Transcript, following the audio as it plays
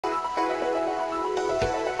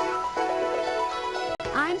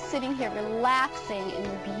I'm sitting here relaxing in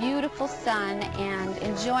the beautiful sun and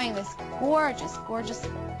enjoying this gorgeous, gorgeous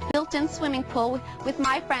built-in swimming pool with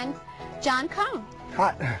my friend John Cohn.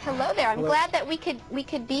 Hi. Hello there. I'm Hello. glad that we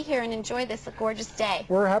could be here and enjoy this gorgeous day.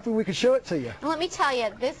 We're happy we could show it to you. And let me tell you,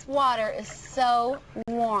 this water is so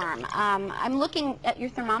warm. I'm looking at your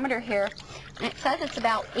thermometer here, and it says it's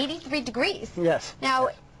about 83 degrees. Yes. Now,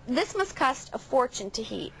 this must cost a fortune to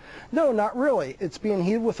heat. No, not really. It's being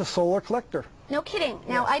heated with a solar collector. No kidding.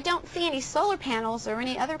 Now, Yes. I don't see any solar panels or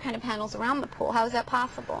any other kind of panels around the pool. How is that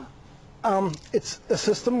possible? It's a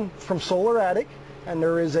system from SolarAttic, and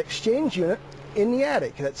there is an exchange unit in the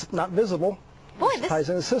attic that's not visible. Boy, It ties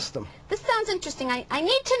in the system. This sounds interesting. I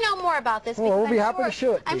need to know more about this. Well, because we'll be happy to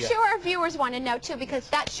show it to I'm you. sure our viewers want to know, too, because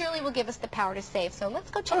that surely will give us the power to save. So let's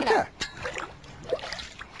go check it out.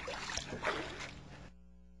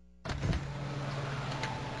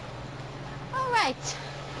 All right.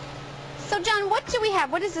 So, John, what do we have?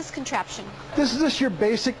 What is this contraption? This is just your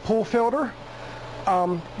basic pool filter.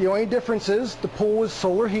 The only difference is the pool is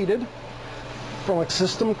solar heated from a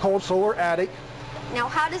system called SolarAttic. Now,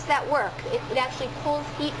 how does that work? It actually pulls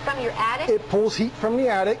heat from your attic? It pulls heat from the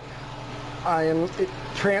attic, and it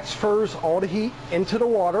transfers all the heat into the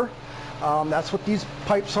water. That's what these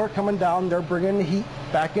pipes are coming down. They're bringing the heat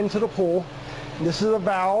back into the pool. This is a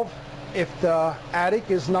valve. If the attic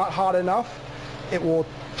is not hot enough, it will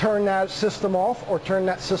turn that system off or turn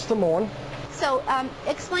that system on. So,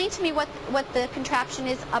 explain to me what the contraption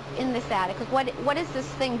is up in this attic. Like, what does this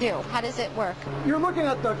thing do? How does it work? You're looking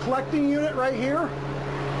at the collecting unit right here.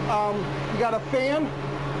 You got a fan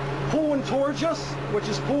pulling towards us, which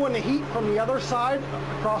is pulling the heat from the other side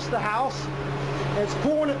across the house. And it's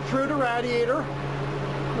pulling it through the radiator,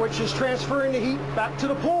 which is transferring the heat back to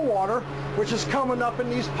the pool water, which is coming up in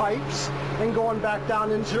these pipes and going back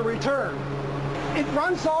down into return. It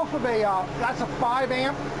runs off of that's a 5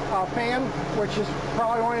 amp fan, which is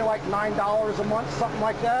probably only like $9 a month, something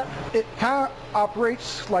like that. It kind of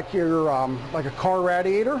operates like your like a car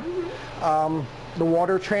radiator. The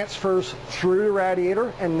water transfers through the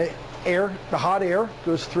radiator, and the hot air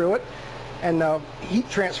goes through it, and the heat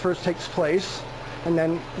transfers takes place, and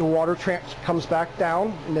then the water comes back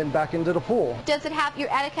down and then back into the pool. Does your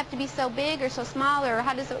attic have to be so big or so small, or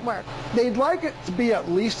how does it work? They'd like it to be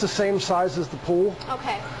at least the same size as the pool.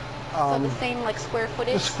 Okay. So the same like square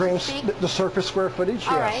footage, The surface square footage,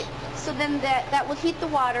 All yes. right. So then that will heat the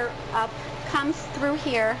water up, comes through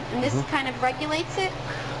here, and this kind of regulates it?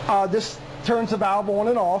 This turns the valve on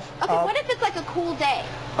and off. Okay, what if it's like a cool day?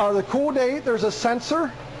 The cool day, there's a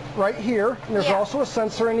sensor right here, and there's also a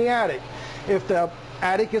sensor in the attic. If the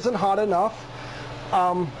attic isn't hot enough,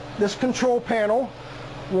 this control panel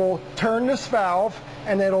will turn this valve,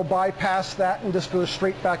 and it'll bypass that and just go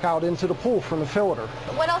straight back out into the pool from the filter.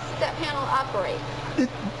 What else does that panel operate?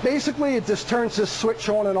 Basically, it just turns this switch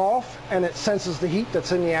on and off, and it senses the heat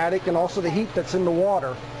that's in the attic and also the heat that's in the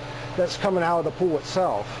water that's coming out of the pool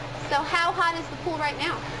itself. So how hot is the pool right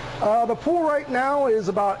now? The pool right now is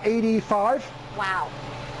about 85. Wow.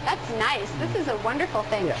 That's nice. This is a wonderful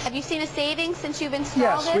thing. Yes. Have you seen a savings since you've installed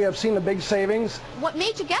Yes, it? we have seen a big savings. What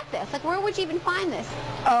made you get this? Like, where would you even find this?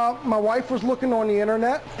 My wife was looking on the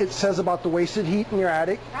internet. It says about the wasted heat in your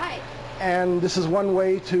attic. Right. And this is one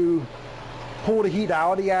way to pull the heat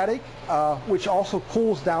out of the attic, which also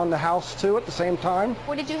cools down the house too at the same time.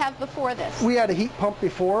 What did you have before this? We had a heat pump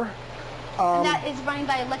before. And that is running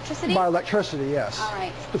by electricity? By electricity, yes. All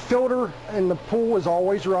right. The filter in the pool is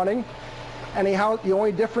always running. Anyhow, the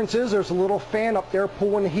only difference is there's a little fan up there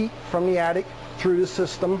pulling the heat from the attic through the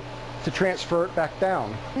system to transfer it back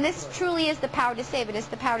down. And this truly is the power to save. It is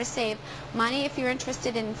the power to save money if you're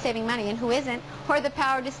interested in saving money, and who isn't, or the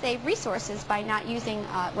power to save resources by not using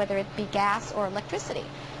whether it be gas or electricity.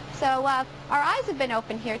 So our eyes have been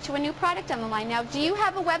opened here to a new product on the line. Now, do you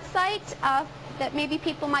have a website that maybe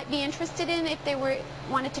people might be interested in if they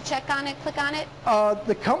wanted to check on it, click on it?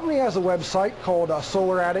 The company has a website called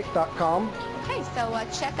SolarAttic.com. Okay, so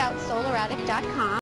check out SolarAttic.com.